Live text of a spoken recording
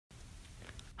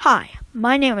Hi,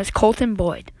 my name is Colton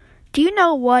Boyd. Do you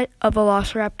know what a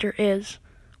velociraptor is?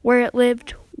 Where it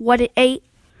lived? What it ate?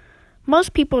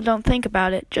 Most people don't think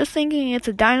about it, just thinking it's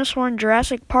a dinosaur in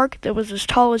Jurassic Park that was as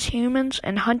tall as humans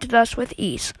and hunted us with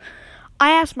ease.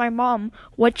 I asked my mom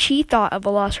what she thought a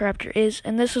velociraptor is,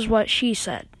 and this is what she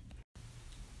said.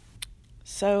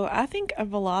 So I think a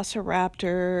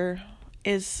velociraptor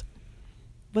is,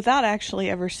 without actually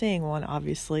ever seeing one,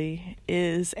 obviously,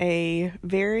 is a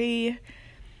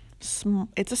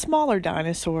it's a smaller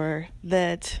dinosaur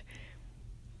that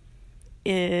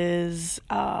is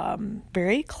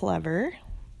very clever,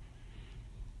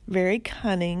 very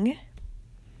cunning,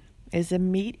 is a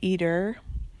meat eater,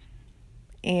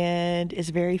 and is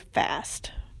very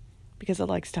fast because it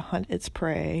likes to hunt its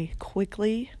prey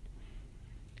quickly.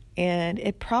 And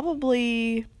it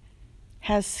probably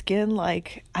has skin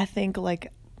like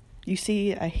you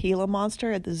see a Gila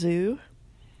monster at the zoo.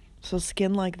 So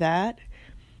skin like that,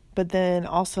 but then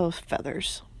also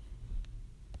feathers.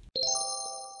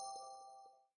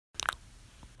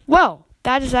 Well,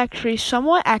 that is actually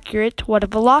somewhat accurate to what a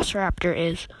velociraptor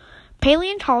is.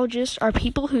 Paleontologists are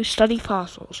people who study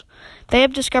fossils. They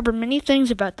have discovered many things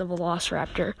about the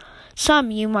velociraptor.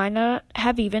 Some you might not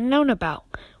have even known about.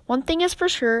 One thing is for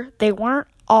sure, they weren't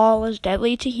all as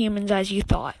deadly to humans as you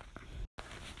thought.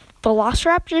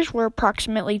 Velociraptors were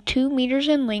approximately 2 meters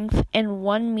in length and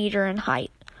 1 meter in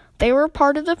height. They were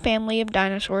part of the family of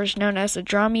dinosaurs known as the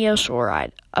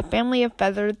Dromaeosauridae, a family of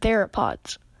feathered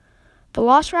theropods.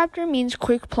 Velociraptor means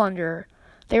quick plunderer.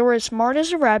 They were as smart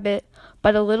as a rabbit,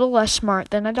 but a little less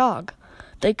smart than a dog.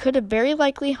 They could have very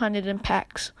likely hunted in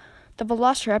packs. The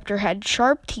velociraptor had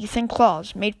sharp teeth and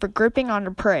claws made for gripping onto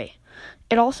prey.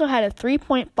 It also had a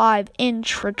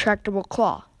 3.5-inch retractable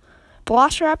claw.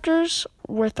 Velociraptors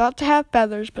were thought to have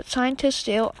feathers, but scientists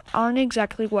still aren't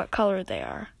exactly what color they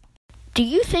are. Do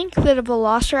you think that a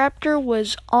velociraptor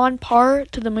was on par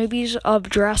to the movies of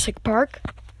Jurassic Park?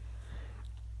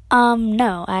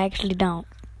 No, I actually don't.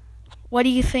 What do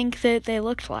you think that they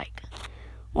looked like?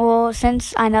 Well,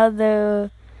 since I know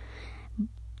the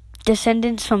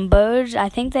descendants from birds, I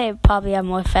think they probably have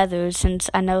more feathers since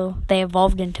I know they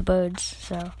evolved into birds,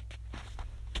 so.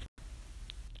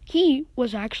 He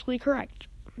was actually correct.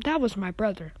 That was my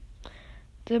brother.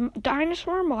 The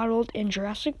dinosaur modeled in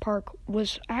Jurassic Park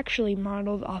was actually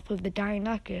modeled off of the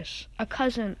Deinonychus, a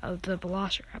cousin of the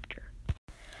velociraptor.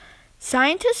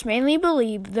 Scientists mainly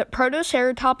believe that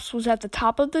Protoceratops was at the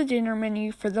top of the dinner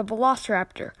menu for the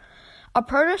velociraptor. A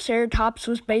Protoceratops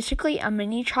was basically a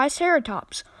mini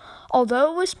Triceratops.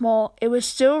 Although it was small, it was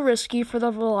still risky for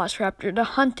the velociraptor to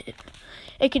hunt it.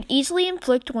 It could easily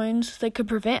inflict wounds that could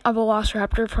prevent a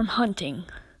velociraptor from hunting.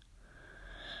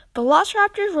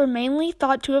 Velociraptors were mainly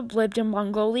thought to have lived in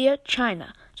Mongolia,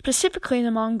 China, specifically the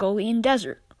Mongolian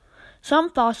desert. Some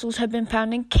fossils have been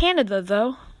found in Canada,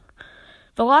 though.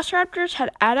 Velociraptors had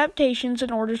adaptations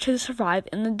in order to survive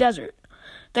in the desert.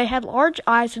 They had large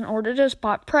eyes in order to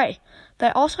spot prey.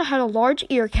 They also had a large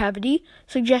ear cavity,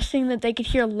 suggesting that they could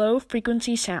hear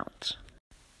low-frequency sounds.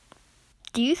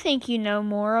 Do you think you know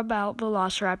more about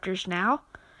velociraptors now?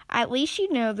 At least you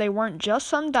know they weren't just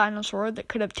some dinosaur that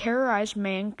could have terrorized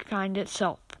mankind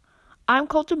itself. I'm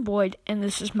Colton Boyd, and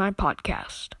this is my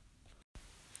podcast.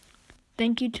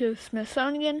 Thank you to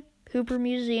Smithsonian, Hooper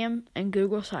Museum, and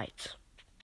Google Sites.